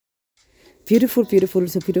Beautiful, beautiful,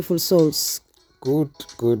 so beautiful souls. Good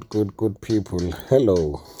people.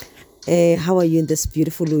 Hello. How are you in this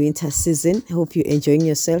beautiful winter season? I hope you're enjoying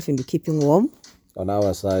yourself and you're keeping warm. On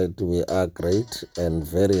our side, we are great and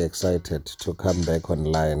very excited to come back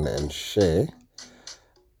online and share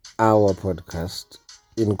our podcast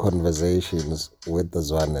in conversations with the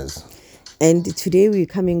Zwanes. And today we're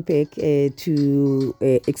coming back to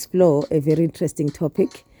explore a very interesting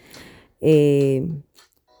topic.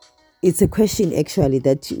 It's a question actually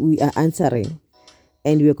that we are answering,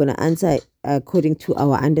 and we're going to answer according to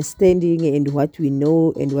our understanding and what we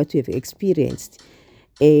know and what we have experienced.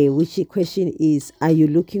 Which question is: are you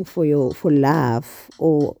looking for love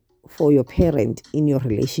or for your parent in your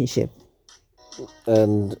relationship?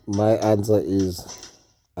 And my answer is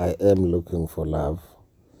I am looking for love.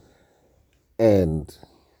 And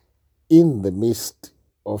in the midst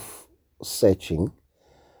of searching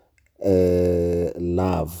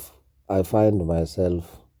love, I find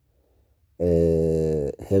myself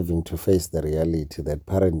having to face the reality that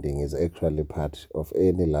parenting is actually part of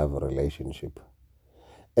any love relationship.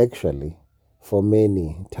 Actually, for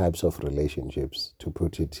many types of relationships, to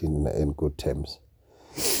put it in good terms.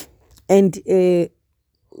 And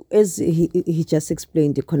as he just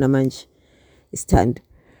explained, the Konamanch stand,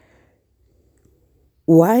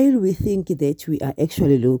 while we think that we are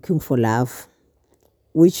actually looking for love,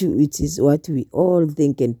 which it is what we all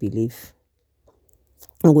think and believe,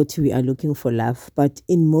 what we are looking for love, but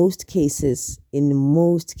in most cases,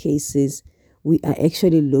 we are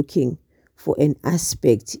actually looking for an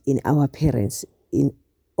aspect in our parents,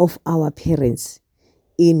 of our parents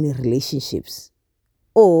in relationships.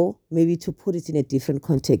 Or maybe to put it in a different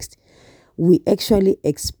context, we actually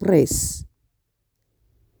express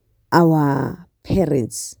our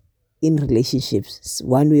parents in relationships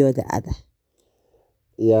one way or the other.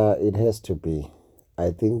 Yeah, it has to be.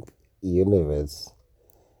 I think universe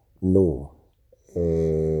knew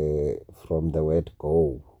from the word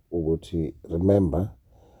go. Uguti, remember,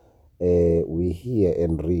 we hear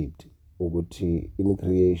and read Uguti, in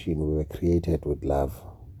creation we were created with love.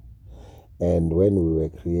 And when we were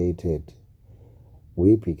created,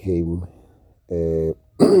 we became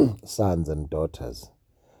sons and daughters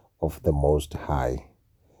of the Most High.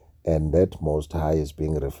 And that Most High is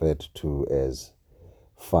being referred to as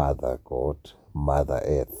Father God, Mother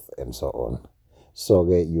Earth, and so on. So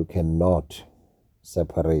you cannot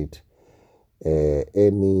separate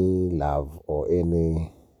any love or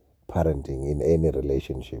any parenting in any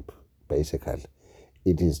relationship, basically.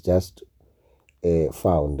 It is just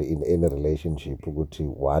found in any relationship,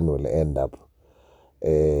 one will end up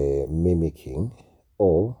mimicking,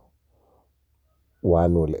 or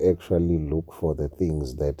one will actually look for the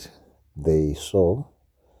things that they saw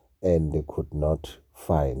and they could not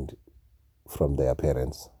find from their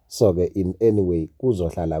parents. So in any way,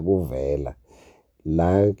 kuzohlala kuvela,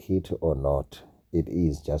 like it or not, it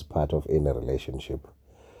is just part of any relationship.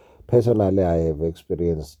 Personally, I have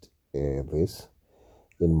experienced this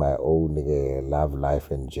in my own love life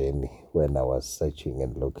and journey when I was searching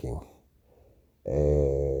and looking.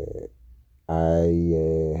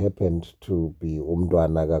 I happened to be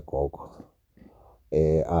umntwana kagogo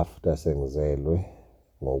after sengizelwe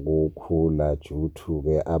ngokukhula due to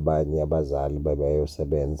ke abanye abazali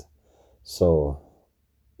bebeyosebenza. So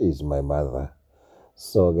is my mother.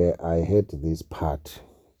 So ke I had this part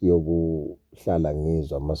yokuhlala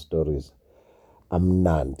ngizwa ama-stories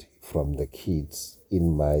amnandi from the kids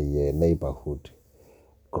in my neighborhood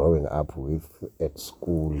growing up with at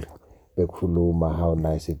school, bekhuluma how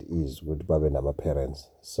nice it is with babe nama-parents.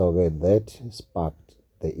 So that sparked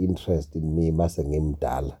the interest in me mase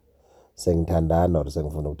ngimdala, sengithandana or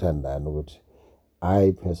sengifuna ukuthandana ukuthi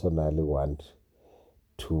I personally want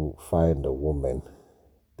to find a woman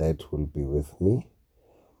that will be with me,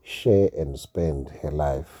 share and spend her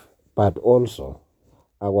life, but also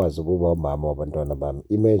akwazi ukuba umama wabantwana bami.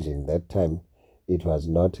 Imagine that time it was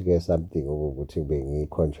not something ukuthi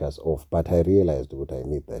bengi-conscious of, but I realized that I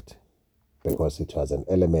need that because it was an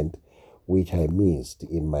element which I missed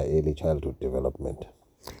in my early childhood development.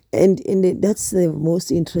 And that's the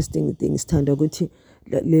most interesting thing, Standoguti,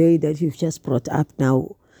 that you've just brought up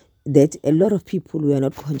now, that a lot of people we are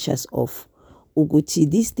not conscious of. Uguti,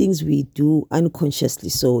 these things we do unconsciously,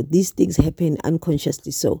 so these things happen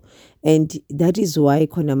unconsciously, so, and that is why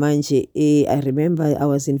Konamanje, I remember I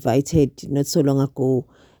was invited not so long ago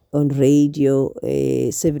on radio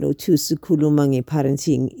 702 Sikuluma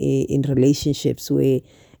parenting in relationships, where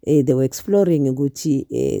they were exploring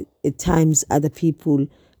Uguti, at times other people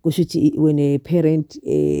when a parent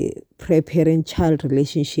child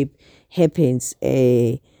relationship happens,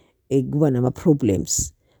 kuba nama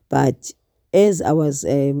problems, but as I was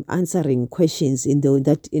answering questions in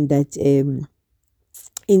that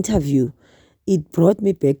interview, it brought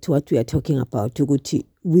me back to what we are talking about. Ukuthi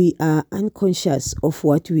we are unconscious of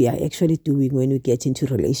what we are actually doing when we get into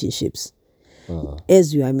relationships.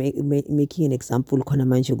 As you are making an example, khona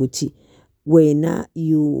manje ukuthi wena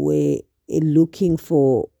you were looking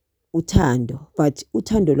for uthando, but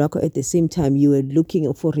uthando lwakho at the same time you were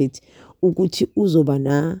looking for it ukuthi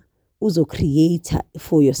uzo create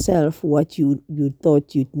for yourself what you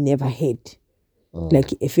thought you'd never had,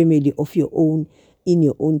 like a family of your own, in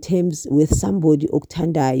your own terms, with somebody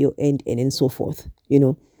okuthandayo and so forth,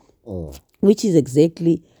 which is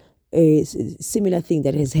exactly a similar thing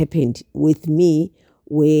that has happened with me,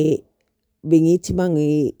 where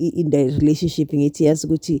bengithi in the relationship ngithi yazi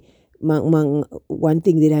ukuthi one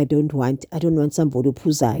thing that I don't want somebody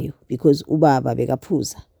ophuzayo, because ubaba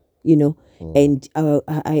bekaphuza, and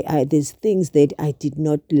I there's things that I did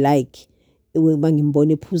not like when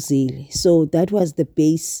mangimbone ephuzile. So that was the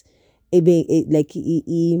base, like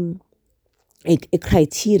a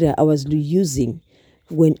criteria I was using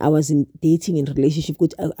when I was dating in relationship.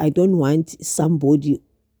 I don't want somebody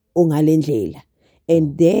ongalendlela,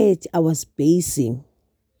 and that I was basing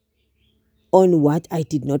on what I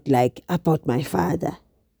did not like about my father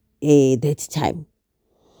that time,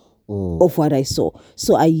 of what I saw.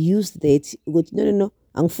 So I used that. No,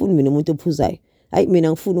 angifuni mina umuntu ophuzayo. Hayi mina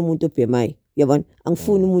angifuni umuntu obhemayo. Yabona,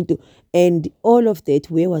 angifuni umuntu. And all of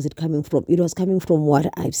that, where was it coming from? It was coming from what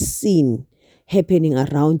I've seen happening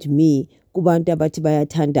around me. Kubantu abathi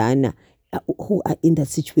bayathandana, who are in that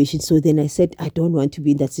situation. So then I said, I don't want to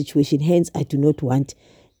be in that situation. Hence, I do not want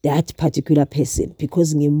that particular person,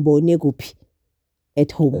 because ngimbone kuphi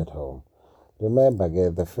at home. At home. Remember,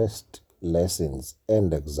 the first lessons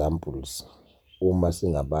and examples uma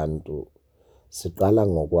singabantu siqala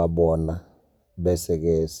ngokwabona bese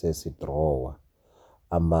ke sesidrowa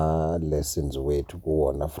ama lessons wethu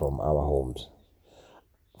kuwona from our homes.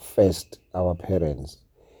 First, our parents,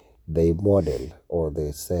 they model or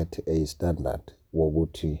they set a standard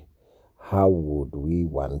wokuthi how would we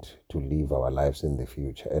want to live our lives in the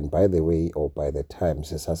future. And by the way, or by the time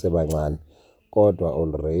sisasebancane, kodwa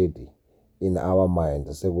already in our mind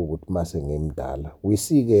sekukuthi mase ngimdala we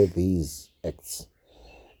see these acts,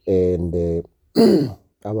 and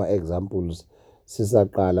our examples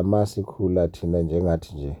sisaqala masikhula thina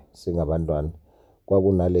njengathi nje singabantwana,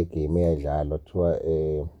 kwakunale game eyadlalwa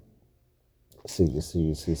kuthiwa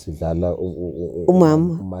sidlala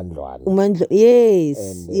umandlwana. Yes,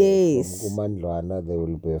 And yes. from kumandlwana there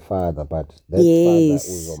will be a father, but that Yes.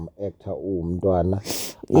 father uzom-acta umntwana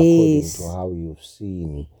according to how you've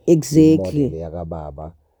seen Exactly. model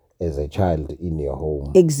yakababa as a child in your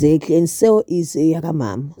home. Exactly. And so is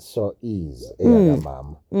yakamama. So is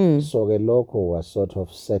yakamama. So ke lokho was sort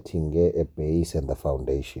of setting a base and the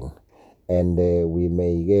foundation, and we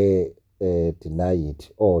may deny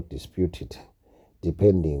it or dispute it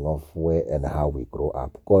depending of where and how we grow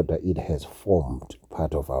up. God, it has formed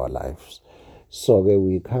part of our lives. So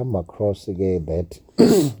we come across again that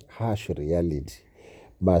harsh reality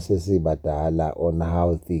masesi badala on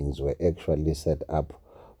how things were actually set up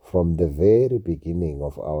from the very beginning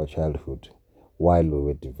of our childhood, while we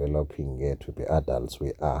were developing to be adults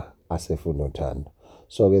we are asefunuthando.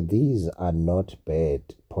 So these are not bad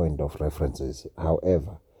point of references.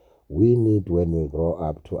 However, we need, when we grow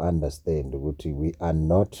up, to understand that we are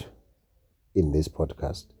not in this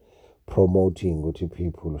podcast promoting that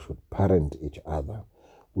people should parent each other.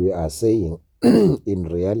 We are saying in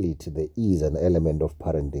reality there is an element of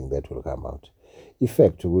parenting that will come out.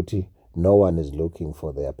 Effect Guti, no one is looking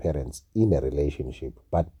for their parents in a relationship,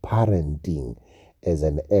 but parenting as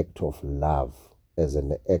an act of love, as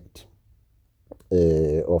an act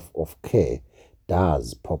of care,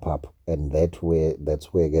 does pop up, and that's where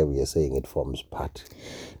we are saying it forms part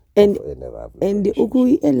and of a love and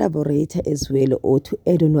relationship. elaborate as well, or to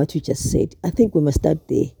add on what you just said. I think we must start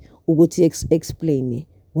there. Uguti explain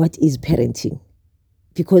what is parenting,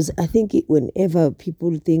 because I think whenever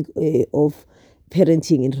people think of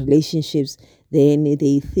parenting in relationships, then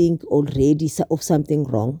they think already of something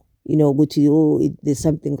wrong. There's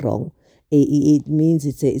something wrong. It means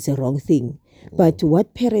it's a wrong thing. But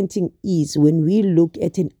what parenting is, when we look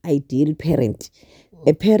at an ideal parent,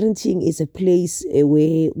 a parenting is a place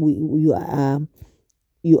where you are.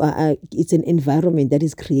 It's an environment that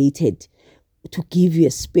is created to give you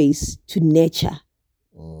a space to nurture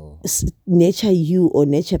you, or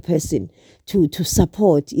nurture person, to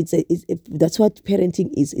support. That's what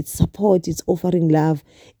parenting is. It's support. It's offering love,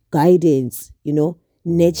 guidance.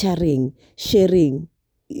 Nurturing, sharing.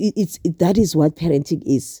 That is what parenting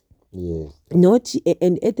is. Yes. not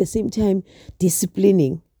and at the same time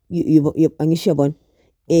disciplining angisho yabona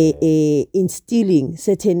instilling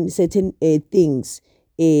certain things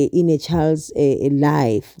in a child's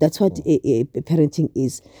life. That's what parenting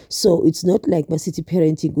is. So it's not like city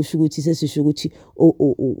parenting kusho ukuthi sesisho ukuthi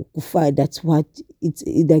oh kufa, that's what it's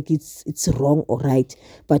like, it's wrong or right,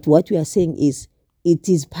 but what we are saying is it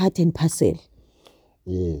is part and parcel.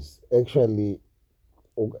 Yes, actually,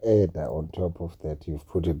 Ada, on top of that, you've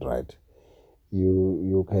put it right.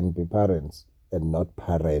 You can be parents and not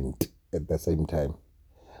parent at the same time.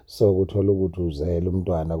 So uthola ukuthi uzele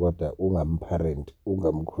umntwana kodwa ungamparent,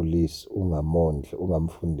 ungamkhulisi, ungamondli,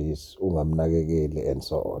 ungamfundisi, ungamnakekeli and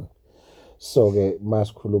so on. So ke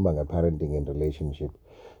masikhuluma ngeparenting and relationship,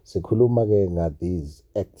 sikhuluma ke these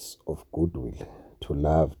acts of goodwill, to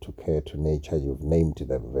love, to care, to nature. You've named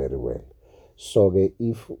them very well. So ke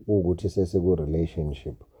if ukuthi sesiku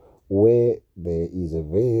relationship where there is a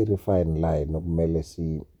very fine line okumele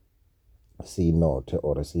siyinote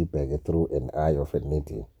or siyibheke through an eye of a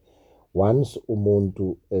needle. Once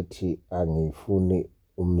umuntu ethi angifuni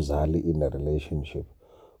umzali in a relationship,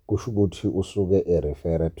 kusho ukuthi usuke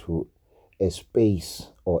refer to a space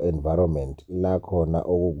or environment la khona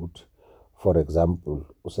okuthi, for example,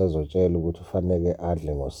 usezotshela ukuthi ufanele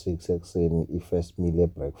adle ngo-6 ekuseni i-first meal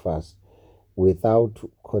breakfast without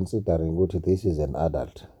considering ukuthi this is an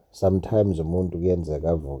adult. Sometimes umuntu kuyenzeka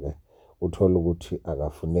avuke uthola ukuthi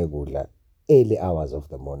akafune kudla early hours of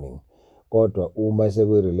the morning. Kodwa uma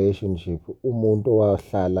sekwi-relationship umuntu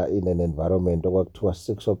wahlala in an environment okwakuthiwa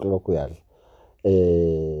 6 o'clock uyadla,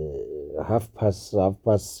 half past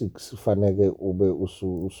 6 faneke ube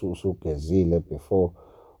usugezile before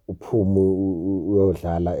uphume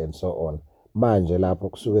uyodlala and so on. Manje lapho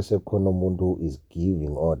kusuke sekukhona umuntu who is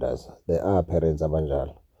giving orders. There are parents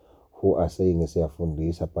abanjalo who are saying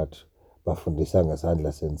siyafundisa but bafundisa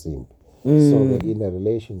ngesandla sensimbi. So in a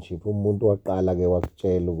relationship umuntu waqala ke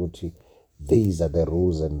wakutshela ukuthi these are the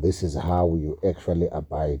rules and this is how you actually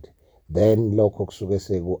abide. Then lokho kusuke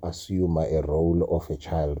seku assume a role of a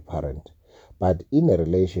child parent. But in a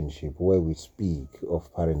relationship where we speak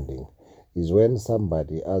of parenting is when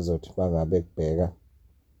somebody azothi bangabe kubheka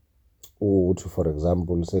ukuthi, for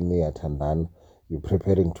example, seniyathandana, you're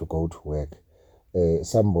preparing to go to work,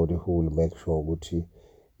 somebody who will make sure ukuthi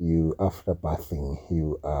you, after bathing,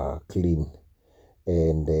 you are clean,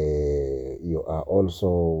 and you are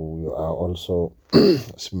also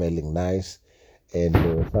smelling nice, and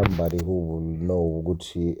somebody who will know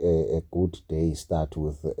ukuthi a good day start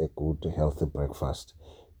with a good healthy breakfast.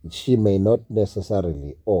 She may not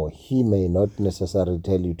necessarily, or he may not necessarily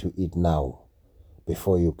tell you to eat now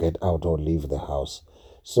before you get out or leave the house.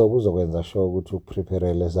 So kuzokwenza sure ukuthi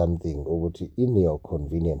upreparele something ukuthi in your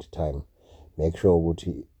convenient time. Make sure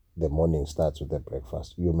ukuthi the morning starts with the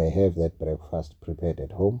breakfast. You may have that breakfast prepared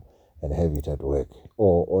at home and have it at work,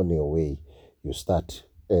 or on your way you start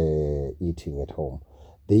eating at home.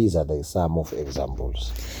 These are the some of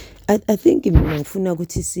examples. I think mina ngifuna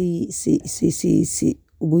ukuthi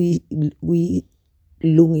we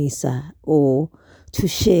lungisa or to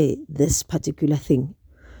share this particular thing.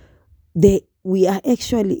 We are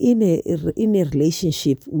actually in a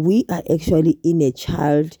relationship. We are actually in a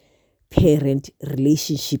child-parent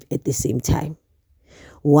relationship at the same time.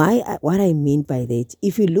 What I mean by that,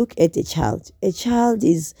 if you look at a child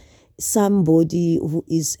is somebody who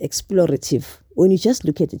is explorative. When you just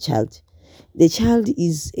look at a child, the child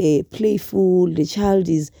is playful. The child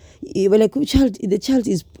is the child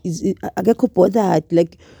is akekho bothered.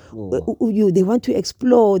 Like they want to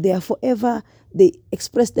explore. They are forever. They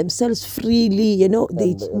express themselves freely. You know,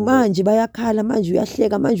 they manje bayakhala, manje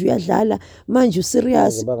uyahleka, manje uyadlala, manje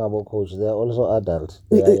serious. They are also adults.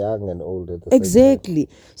 They are young and old at the exactly.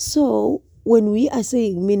 So when we are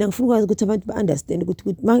saying, mina ngifuna ukuthi abantu understand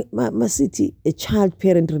ukuthi city a child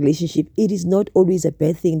parent relationship, it is not always a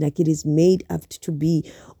bad thing like it is made up to be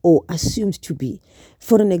or assumed to be.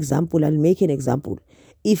 For an example, I'll make an example.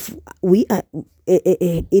 If we are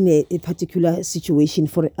in a particular situation,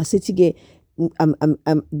 for a city,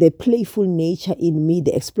 the playful nature in me,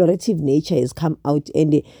 the explorative nature has come out,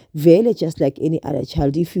 and very just like any other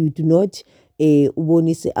child, if you do not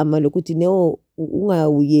ubonise amalokuthi no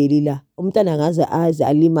ungawuyeli la umntana ngaze aze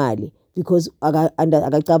alimale because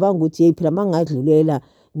akacabanga ukuthi hey phela mangadlulela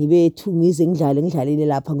ngibe thungize ngidlalele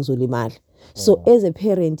lapha ngizolimala. So as a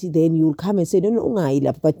parent, then you will come and say no ungayi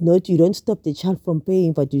lapha, but not, you don't stop the child from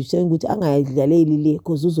playing, but you saying ukuthi angayidlaleli le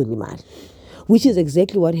because uzolimala, which is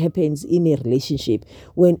exactly what happens in a relationship.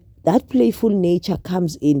 When that playful nature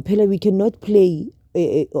comes in, phela we cannot play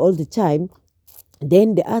all the time.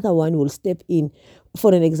 Then the other one will step in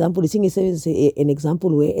for an example, an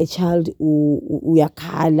example where a child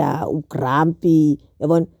uyakhala, ugrumpy,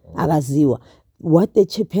 yabona akaziwa. What the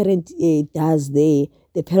parent does there,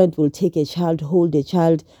 the parent will take a child, hold the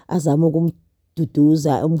child, azama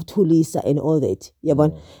ukumduduza, umthulisa and all that.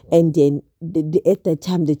 Yabona. And then at that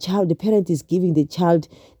time the parent is giving the child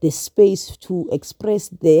the space to express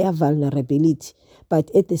their vulnerability. But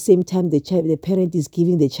at the same time, the parent is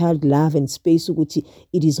giving the child love and space.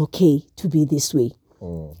 It is okay to be this way.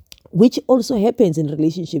 Which also happens in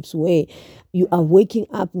relationships where you are waking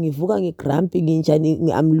up, ngivuka ngigrumpy nginjani,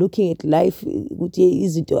 I'm looking at life, ukuthi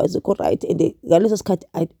izinto azikho right, and ngaleso sikhathi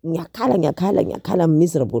ngiyakhala, I'm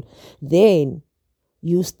miserable. Then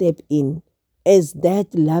you step in as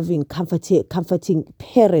that loving, comforting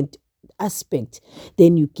parent aspect.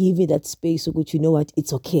 Then you give it that space, so good, you know what,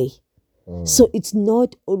 it's okay. So it's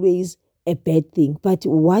not always a bad thing. But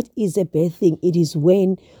what is a bad thing? It is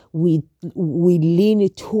when we lean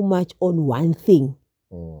too much on one thing,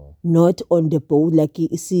 not on the both, like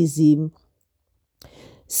CZ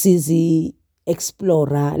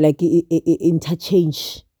explorer, like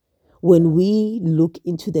interchange. When we look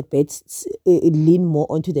into the bed, lean more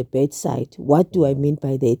onto the bedside. What do I mean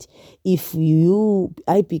by that? If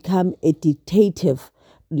I become a dictative,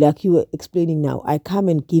 like you were explaining now, I come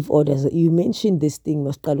and give orders. You mentioned this thing,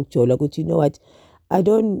 Maskaluk, you know what? I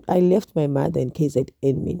left my mother in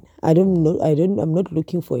KZN. I'm not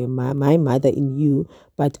looking for my mother in you,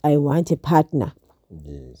 but I want a partner.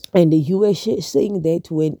 Yes. And you were saying that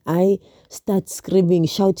when I start screaming,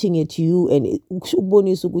 shouting at you, and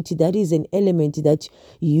that is an element that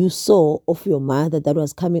you saw of your mother that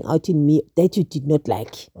was coming out in me that you did not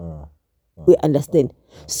like. We understand.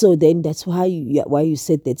 So then that's why you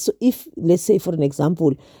said that. So if, let's say for an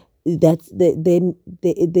example, that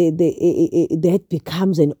that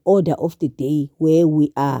becomes an order of the day where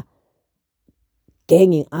we are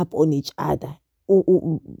ganging up on each other.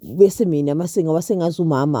 Bese mina masinga wasengazi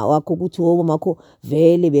umama wakho ukuthi mama wakho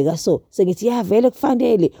vele bekaso sengithi ya vele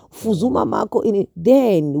kufanele ufuza umama wakho,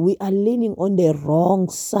 then we are leaning on the wrong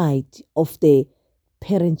side of the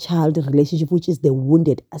parent-child relationship, which is the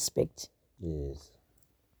wounded aspect. Yes.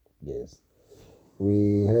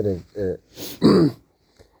 We had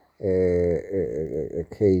a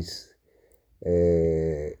case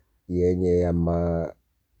yenye yama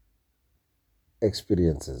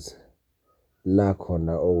experiences la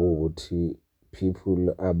khona ukuthi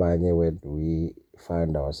people abanye, when we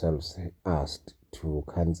find ourselves asked to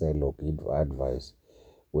counsel or give advice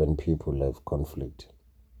when people have conflict,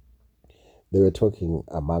 they were talking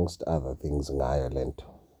amongst other things ngayo lento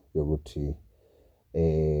yokuthi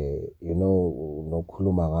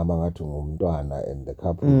nokhuluma ngama ngathi ngumntwana, and the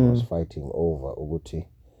couple was fighting over ukuthi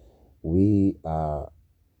we are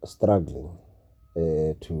struggling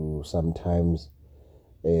to sometimes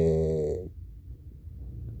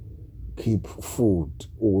keep food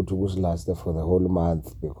ukuthi kusilaste for the whole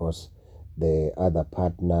month because the other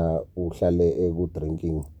partner uhlale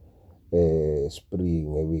drinking spree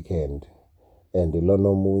nge-weekend, and lona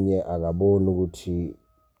omunye akaboni ukuthi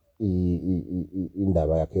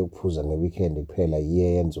indaba yakhe yokuphuza nge-weekend kuphela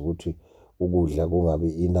yenza ukuthi ukudla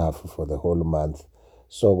kungabi enough for the whole month.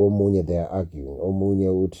 So komunye they are arguing, omunye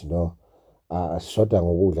uthi no, asishoda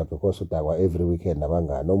ngokudla because udakwa every weekend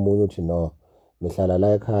nabangani. Omunye uthi no, nihlala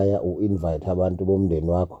la ekhaya u-invite abantu bomndeni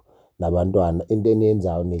wakho nabantwana, into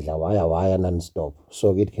eniyenzayo nidla waya non-stop,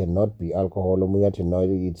 so it cannot be alcohol. Omunye athi no,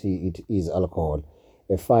 it is alcohol.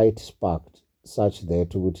 A fight sparked such that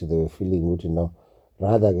ukuthi they were feeling ukuthi no,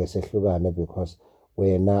 rather ke sehlukane because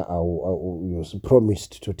wena you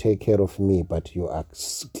promised to take care of me but you are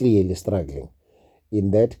clearly struggling. In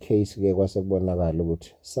that case ke kwase kubonakala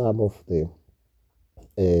ukuthi some of the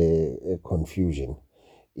confusion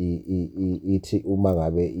ithi uma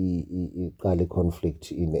ngabe iqala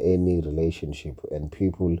conflict in any relationship and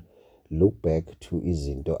people look back to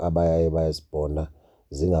izinto abayaye bayazibona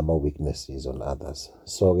zingama weaknesses on others.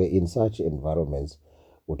 So ke in such environments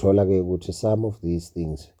uthola ke ukuthi some of these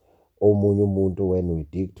things omunye umuntu, when we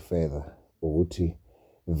dig further, ukuthi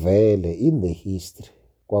vele in the history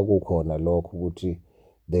kwakukhona lokho ukuthi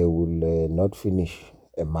they will not finish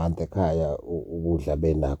a month ekhaya ukudla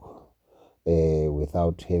benakho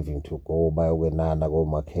without having to go bayokwenana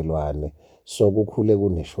komakhelwane. So kukhule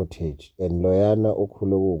kune shortage, and loyana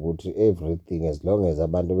okhule ukuthi everything as long as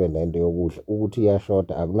abantu benento yokudla ukuthi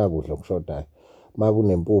iyashoda akunakudla okushodayo.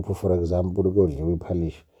 Makunempuphu for example kuyodliwa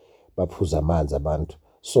iphalishi baphuza amanzi abantu.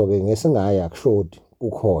 So ke ngesingaya akushodi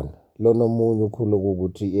kukhona lona omunye ukhulu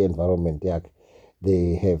ukuthi i-environment yakhe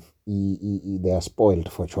they have they are spoiled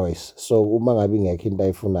for choice. So uma ngabe ingekho into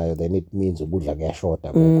ayifunayo, then it means ukudla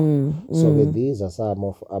kuyashoda kubo. So these are some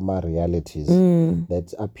of our realities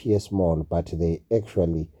that appear small, but they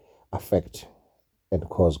actually affect and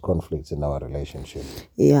cause conflicts in our relationship.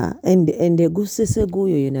 Yeah, and kusese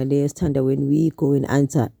kuyo yona leyo Sithanda, when we go and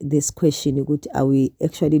answer this question ukuthi are we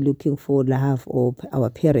actually looking for love or our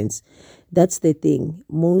parents. That's the thing.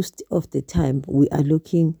 Most of the time we are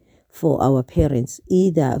looking for our parents.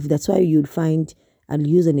 Either that's why you'll find, I'll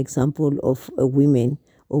use an example of a woman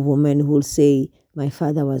who will say my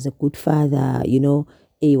father was a good father,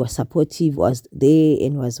 he was supportive, was there,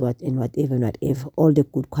 and was whatever, all the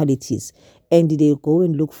good qualities. And they go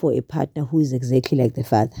and look for a partner who is exactly like the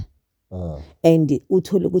father. And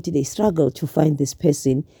uthole ukuthi they struggle to find this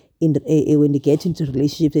person when they get into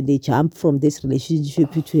relationships, and they jump from this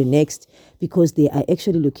relationship to the next because they are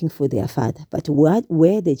actually looking for their father. But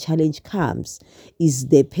where the challenge comes is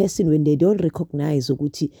the person when they don't recognize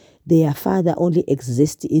ukuthi their father only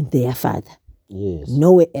exists in their father. Yes.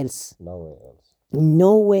 Nowhere else. Nowhere else.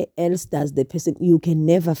 Nowhere else does the person, you can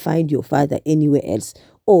never find your father anywhere else,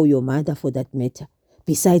 or your mother for that matter,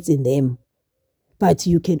 besides in them. But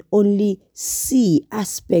you can only see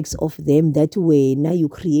aspects of them that way. Now you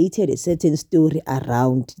created a certain story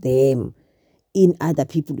around them in other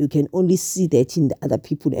people. You can only see that in the other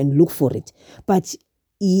people and look for it. But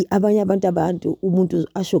abanye abantu umuntu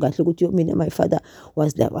asho kahle ukuthi mina my father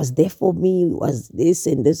was there for me, was this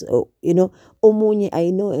and this, omunye,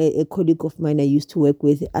 I know a colleague of mine I used to work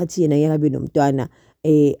with, athi yena yakabe nomntwana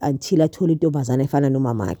until athole intombazana efana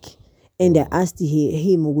nomamakhe. And I asked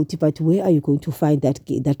him ukuthi, but where are you going to find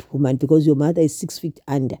that woman, because your mother is 6 feet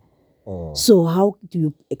under. So how do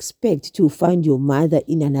you expect to find your mother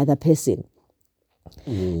in another person?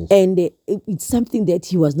 Yes. And it's something that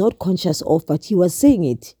he was not conscious of, but he was saying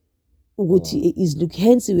it.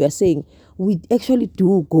 Hence we are saying we actually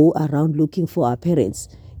do go around looking for our parents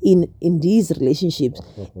in these relationships.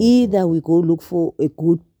 Either we go look for a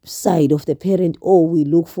good side of the parent, or we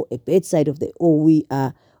look for a bad side or we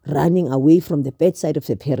are running away from the bad side of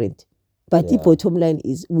the parent. But the bottom line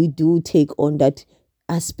is we do take on that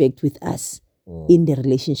aspect with us in the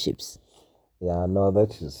relationships. Yeah, no,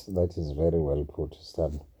 that is very well put,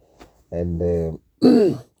 Stan. And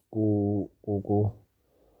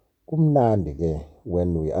kumnandi ke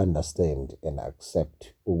when we understand and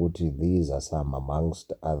accept ukuthi these are some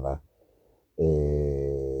amongst other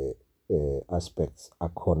aspects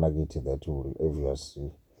akhona kithi that will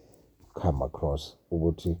obviously come across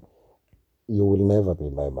ukuthi you will never be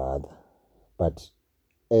my mother, but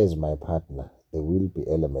as my partner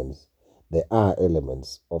there are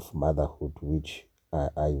elements of motherhood which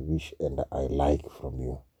I wish and I like from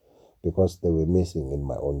you, because they were missing in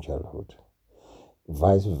my own childhood.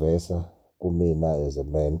 Vice versa, kumina as a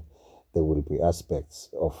man, there will be aspects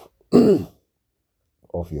of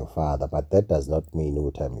of your father, but that does not mean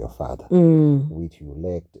that I'm your father, which you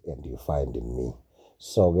lacked and you find in me.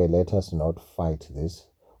 So let us not fight this.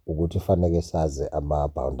 Ukuthi faneke sazi ama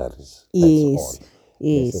boundaries. That's all.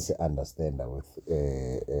 Yes. Let's understand that with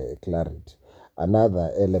clarity.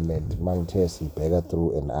 Another element, mangithe sibheka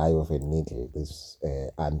through an eye of a needle, this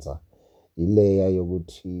answer, ileya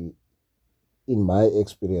yokuthi, in my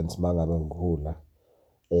experience, mangabe ngikhula,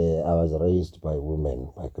 I was raised by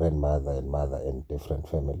women, my grandmother and mother, in different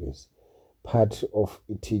families. Part of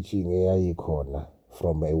teaching eyayikhona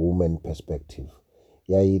from a woman perspective,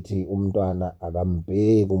 yayithi umntwana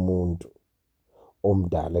akambheki umuntu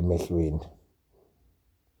omdala emehlweni.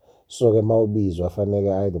 So ke mawubizwa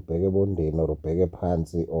fanele either ubheke ebondeni or ubheke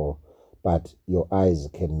phansi, but your eyes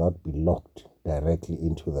cannot be locked directly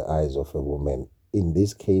into the eyes of a woman. In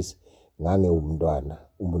this case, ngange umntwana,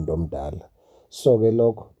 umuntu omdala. So ke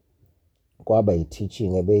lokho kwaba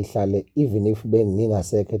yi-teaching ebeyihlale, even if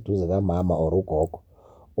bengingasekho eduze kamama or ugogo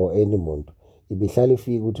or any muntu, ibihlale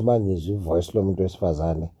ifika ukuthi mangizwe ivoice lomuntu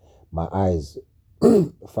wesifazane, my eyes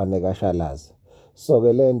fanele ashalaze. So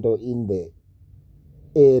ke lento in the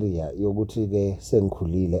area yokuthi ke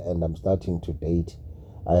sengikhulile and I'm starting to date,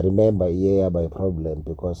 I remember by problem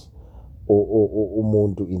because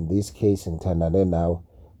umuntu in this case ngithandane nawe,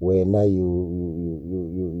 wena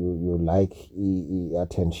you like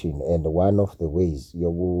attention, and one of the ways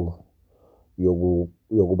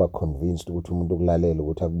yokuba convinced ukuthi umuntu ukulalela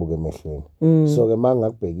ukuthi akubuke emehlweni. So ke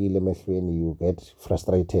mangakubhekile emehlweni, you get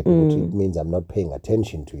frustrated ukuthi it means I'm not paying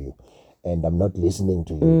attention to you and I'm not listening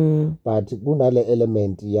to you. But kunale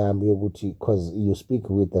element yami yokuthi, because you speak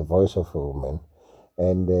with the voice of a woman,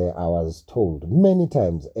 And I was told many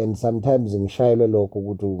times, and sometimes ngishayelwe lokho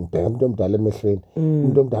ukuthi ngibheka umuntu omdala emehlweni,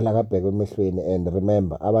 umuntu omdala akabheke emehlweni. And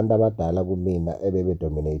remember, abantu abadala kumina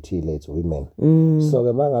ebebedominateile it's women. So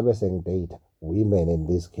ke mangabe sengidate women in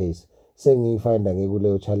this case, sengiyifind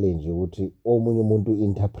ngikuleyo challenge ukuthi omunye umuntu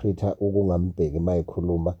interpreter ukungambheki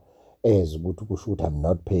mayikhuluma as ukuthi kusho ukuthi I'm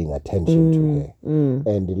not paying attention to her.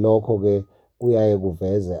 And lokho ke kuyaye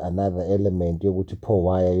kuveze another element yokuthi pho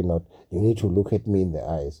why are you not, you need to look at me in the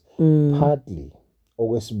eyes. Partly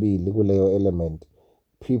okwesibili kuleyo element,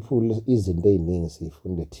 people izinto eziningi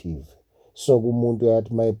sifunda TV. So kumuntu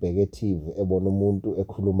yathi mayibheke TV ebona umuntu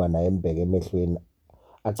ekhuluma naye embheke emehlweni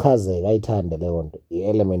achazeke ayithande leyo nto,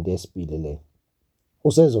 i-element yesibili le.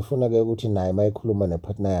 Usezofuna ke ukuthi naye mayikhuluma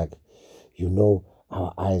nepartner yakhe, you know,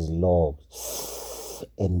 our eyes locked,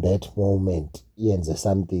 and that moment yenze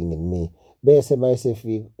something in me. Bese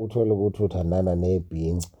mayesefika uthola ukuthi uthandana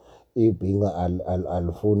nebhinca, ibhinca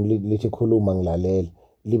alifuni lithi khuluma ngilalele,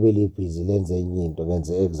 libe libhizi lenze enye into,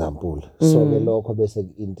 ngenze example. So ke lokho bese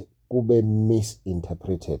kube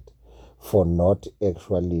misinterpreted for not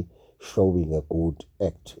actually showing a good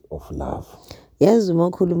act of love. Yes,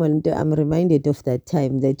 I'm reminded of that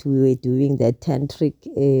time that we were doing that tantric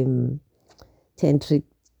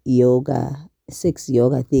yoga, sex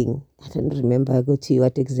yoga thing. I don't remember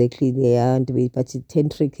what exactly they are, but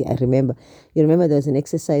tantric, I remember. You remember there was an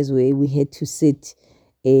exercise where we had to sit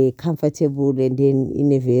comfortable and then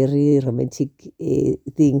in a very romantic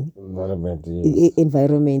thing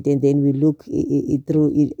environment, and then we look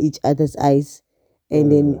through each other's eyes,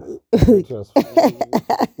 and then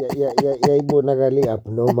ibonakali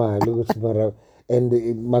abnormal. And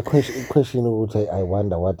my question ukuthi I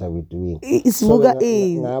wonder what are we doing.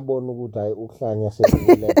 Ngabona ukuthi hayi ukuhlanya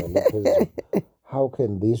level. How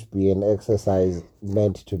can this be an exercise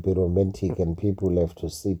meant to be romantic and people have to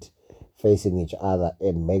sit facing each other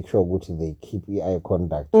and make sure ukuthi they keep eye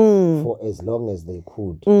contact for as long as they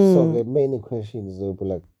could? So there are many questions. They'll be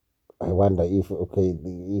like, I wonder if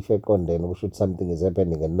a condemn should something is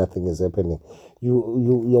happening and nothing is happening.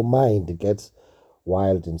 Your mind gets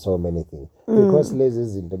wild in so many things. Because lezi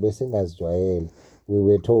zinto besingazijwayele, we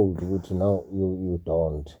were told ukuthi no, you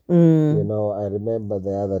don't. You know, I remember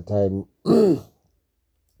the other time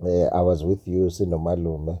I was with you,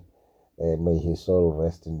 Sinomalume, may his soul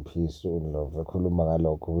rest in peace, love. Khuluma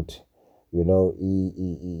ngalokho ukuthi, you know,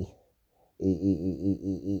 i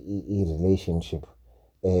relationship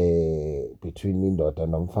between indoda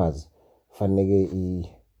nomfazi faneke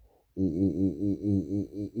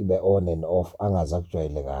ibe on and off, angaze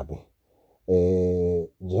akujwayele kabi.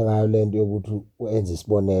 Njengayo lento yokuthi uenze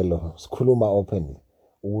isibonelo, sikhuluma openly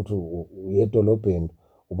ukuthi uyedolobheni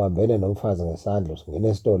ubambene nomfazi ngesandla, usingena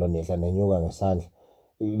esitolo nehla nenyuka ngesandla.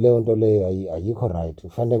 Leyo nto leyo ayikho right.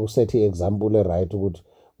 Kufanele usethe example right ukuthi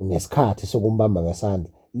unesikhathi sokumbamba ngesandla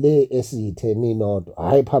le esithe ninodwa,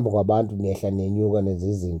 hayi phambi kwabantu nehla nenyuka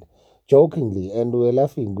nezizinto jokingly, and we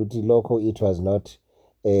laughing ukuthi lokho it was not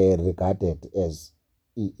regarded as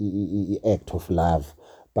act of love,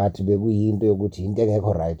 but bekuyinto yokuthi into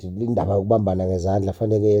engekho right. Indaba yokubambana ngezandla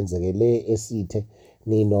fanele yenzeke le esithe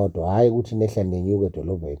ninodwa, hayi ukuthi nehla nenyuka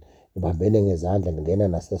edolobheni nibambene ngezandla ningena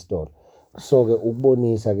nasesitolo. So ke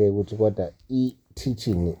ukubonisa ke ukuthi kodwa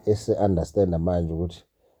i-teaching ese-understand manje ukuthi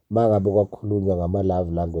mangabe kwakhulunywa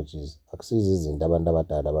ngama-love languages akusizi izinto abantu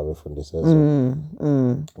abadala babefundise zona.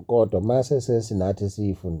 Kodwa mase sesinathi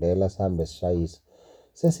siyifundela sihambe sishayisa,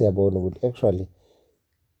 sesiyabona ukuthi actually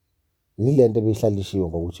lilento ebihlalishiwe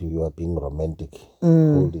ngokuthi you are being romantic,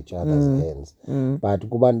 hold each other's hands. But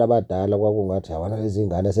kubantu abadala kwakungathi abana lezi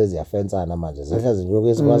ngane seziyafensana manje, zehla zinyuka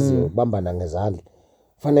esikwaziyo ukubambana ngezandla.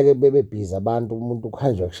 Fanele bebe busy abantu, umuntu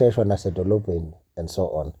ukhanjwa kusheshwa nasedolobheni and so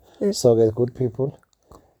on. So good people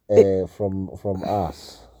from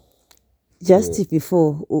us. Just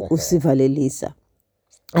before usivalelisa,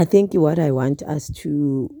 I think what I want us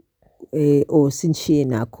to or sinshare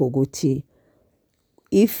nakho ukuthi,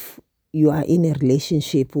 if you are in a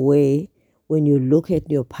relationship where when you look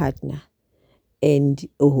at your partner and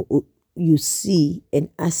you see an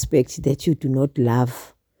aspect that you do not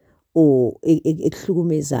love or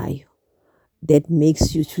ekuhlukumezayo, that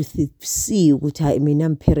makes you to see ukuthi I mean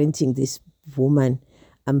I'm parenting this woman,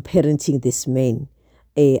 I'm parenting this man,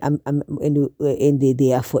 and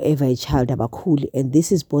they are forever a child abakhulu, and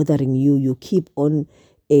this is bothering you, you keep on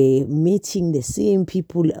meeting the same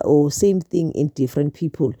people or same thing in different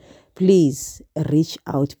people, please reach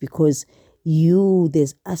out, because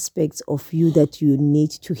there's aspects of you that you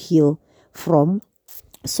need to heal from,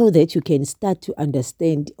 so that you can start to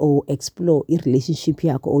understand or explore a relationship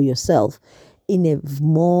yakho or yourself in a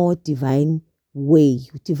more divine way.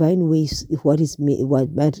 Divine way is what is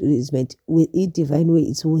meant with it. Divine way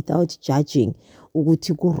is without judging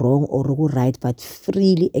ukuthi ku wrong or ku right, but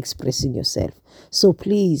freely expressing yourself. So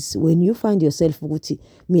please, when you find yourself ukuthi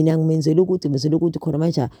mina ngimenzela ukuthi khona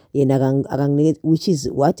manje yena akanginike, which is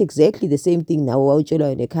what exactly the same thing now wawutshelwa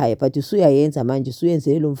yona ekhaya, but usuyayenza manje,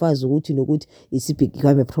 usuyenzele lo mfazi ukuthi nokuthi it's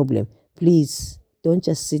become a problem. Please don't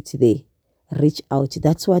just sit there, reach out.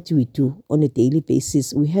 That's what we do on a daily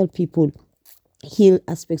basis. We help people heal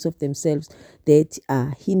aspects of themselves that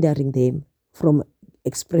are hindering them from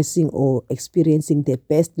expressing or experiencing the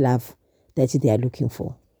best love that they are looking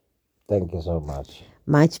for. Thank you so much.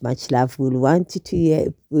 Much love. We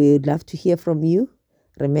would love to hear from you.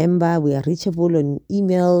 Remember, we are reachable on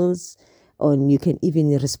emails, you can even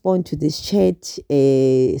respond to this chat,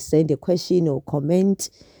 send a question or comment,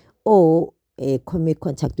 or make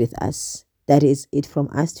contact with us. That is it from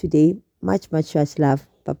us today. Much love.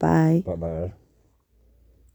 Bye-bye. Bye-bye.